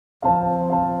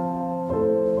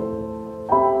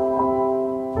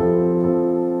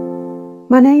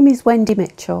name is Wendy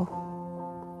Mitchell.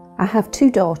 I have 2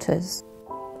 daughters.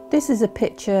 This is a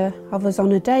picture of us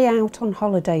on a day out on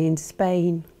holiday in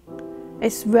Spain.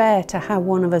 It's rare to have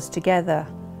one of us together,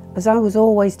 as I was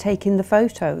always taking the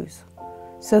photos.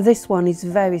 So this one is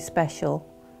very special,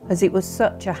 as it was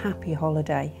such a happy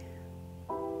holiday.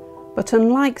 But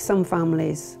unlike some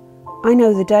families, I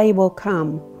know the day will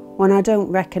come when I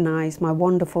don't recognise my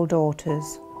wonderful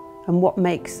daughters and what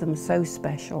makes them so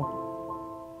special.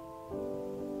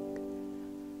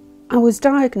 I was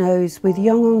diagnosed with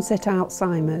young onset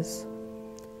Alzheimer's.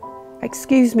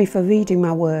 Excuse me for reading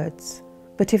my words,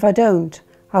 but if I don't,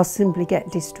 I'll simply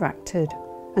get distracted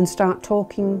and start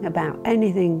talking about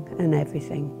anything and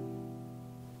everything.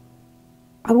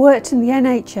 I worked in the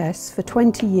NHS for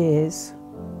 20 years.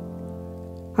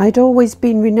 I'd always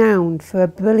been renowned for a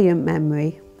brilliant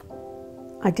memory.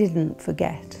 I didn't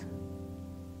forget.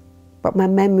 But my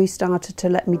memory started to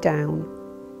let me down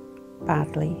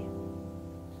badly.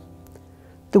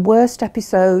 The worst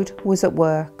episode was at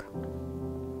work.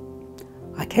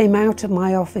 I came out of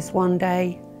my office one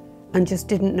day and just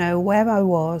didn't know where I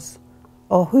was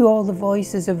or who all the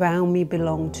voices around me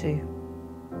belonged to.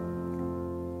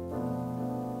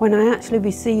 When I actually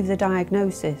received the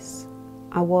diagnosis,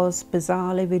 I was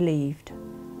bizarrely relieved,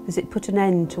 as it put an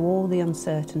end to all the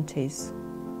uncertainties.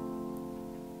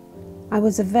 I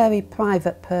was a very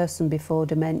private person before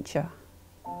dementia,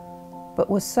 but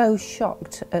was so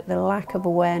shocked at the lack of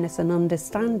awareness and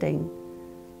understanding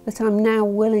that I'm now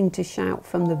willing to shout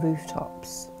from the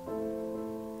rooftops.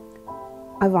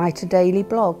 I write a daily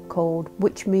blog called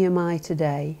Which Me Am I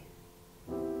Today?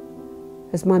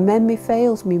 As my memory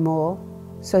fails me more,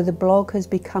 so the blog has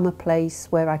become a place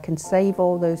where I can save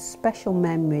all those special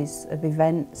memories of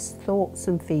events, thoughts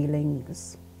and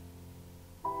feelings.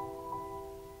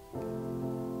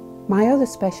 My other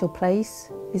special place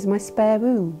is my spare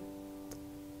room.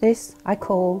 This I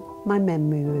call my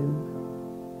memory room.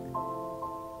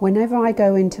 Whenever I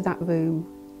go into that room,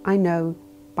 I know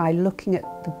by looking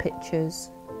at the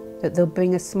pictures that they'll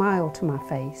bring a smile to my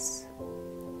face.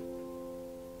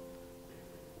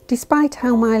 Despite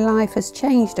how my life has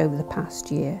changed over the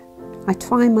past year, I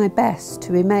try my best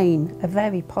to remain a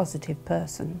very positive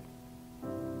person.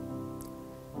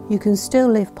 You can still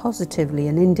live positively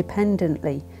and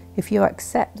independently if you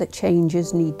accept that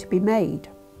changes need to be made.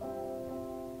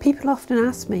 People often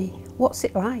ask me, what's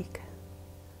it like?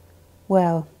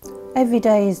 Well, every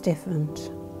day is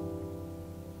different.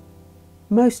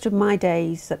 Most of my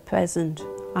days at present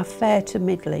are fair to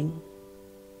middling.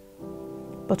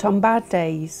 But on bad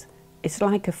days, it's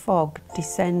like a fog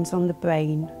descends on the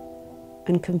brain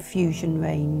and confusion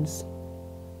reigns.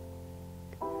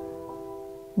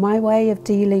 My way of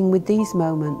dealing with these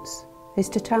moments is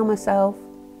to tell myself,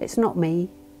 it's not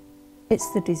me,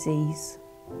 it's the disease.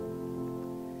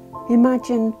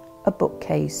 Imagine a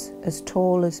bookcase as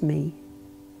tall as me.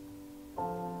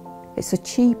 It's a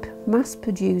cheap,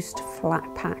 mass-produced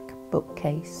flat-pack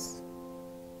bookcase.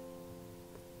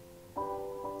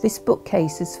 This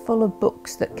bookcase is full of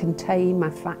books that contain my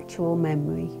factual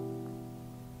memory.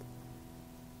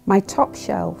 My top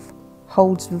shelf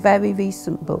holds very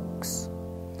recent books,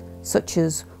 such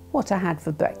as What I Had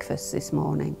for Breakfast this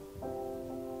morning.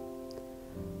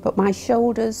 But my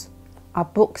shoulders are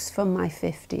books from my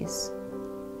 50s,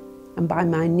 and by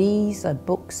my knees are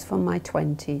books from my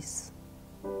 20s,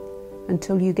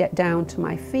 until you get down to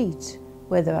my feet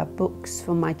where there are books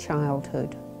from my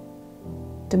childhood.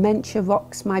 Dementia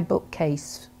rocks my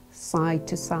bookcase side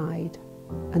to side,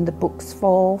 and the books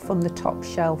fall from the top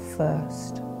shelf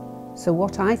first. So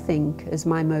what I think as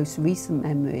my most recent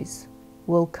memories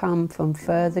will come from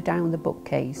further down the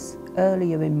bookcase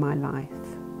earlier in my life.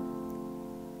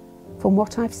 From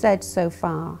what I've said so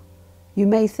far, you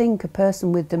may think a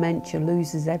person with dementia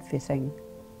loses everything,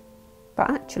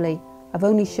 but actually I've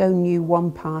only shown you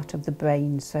one part of the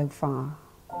brain so far.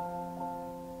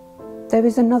 There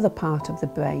is another part of the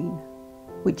brain,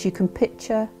 which you can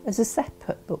picture as a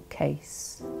separate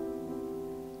bookcase.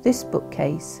 This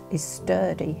bookcase is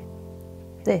sturdy.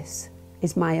 This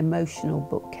is my emotional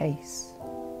bookcase.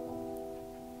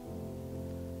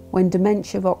 When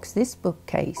dementia rocks this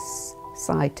bookcase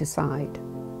side to side,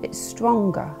 it's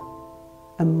stronger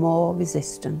and more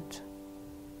resistant.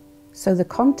 So the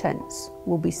contents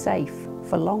will be safe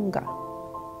for longer.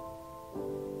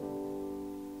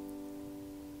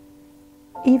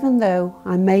 Even though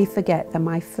I may forget that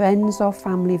my friends or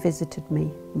family visited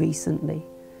me recently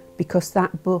because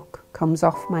that book comes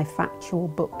off my factual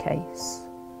bookcase,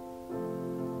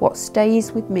 what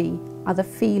stays with me are the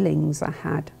feelings I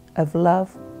had of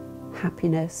love,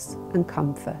 happiness and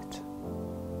comfort.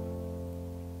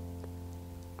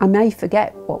 I may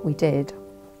forget what we did,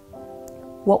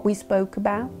 what we spoke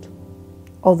about,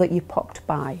 or that you popped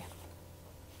by.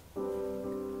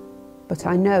 But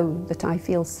I know that I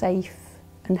feel safe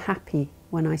and happy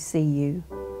when I see you.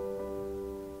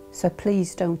 So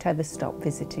please don't ever stop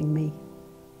visiting me.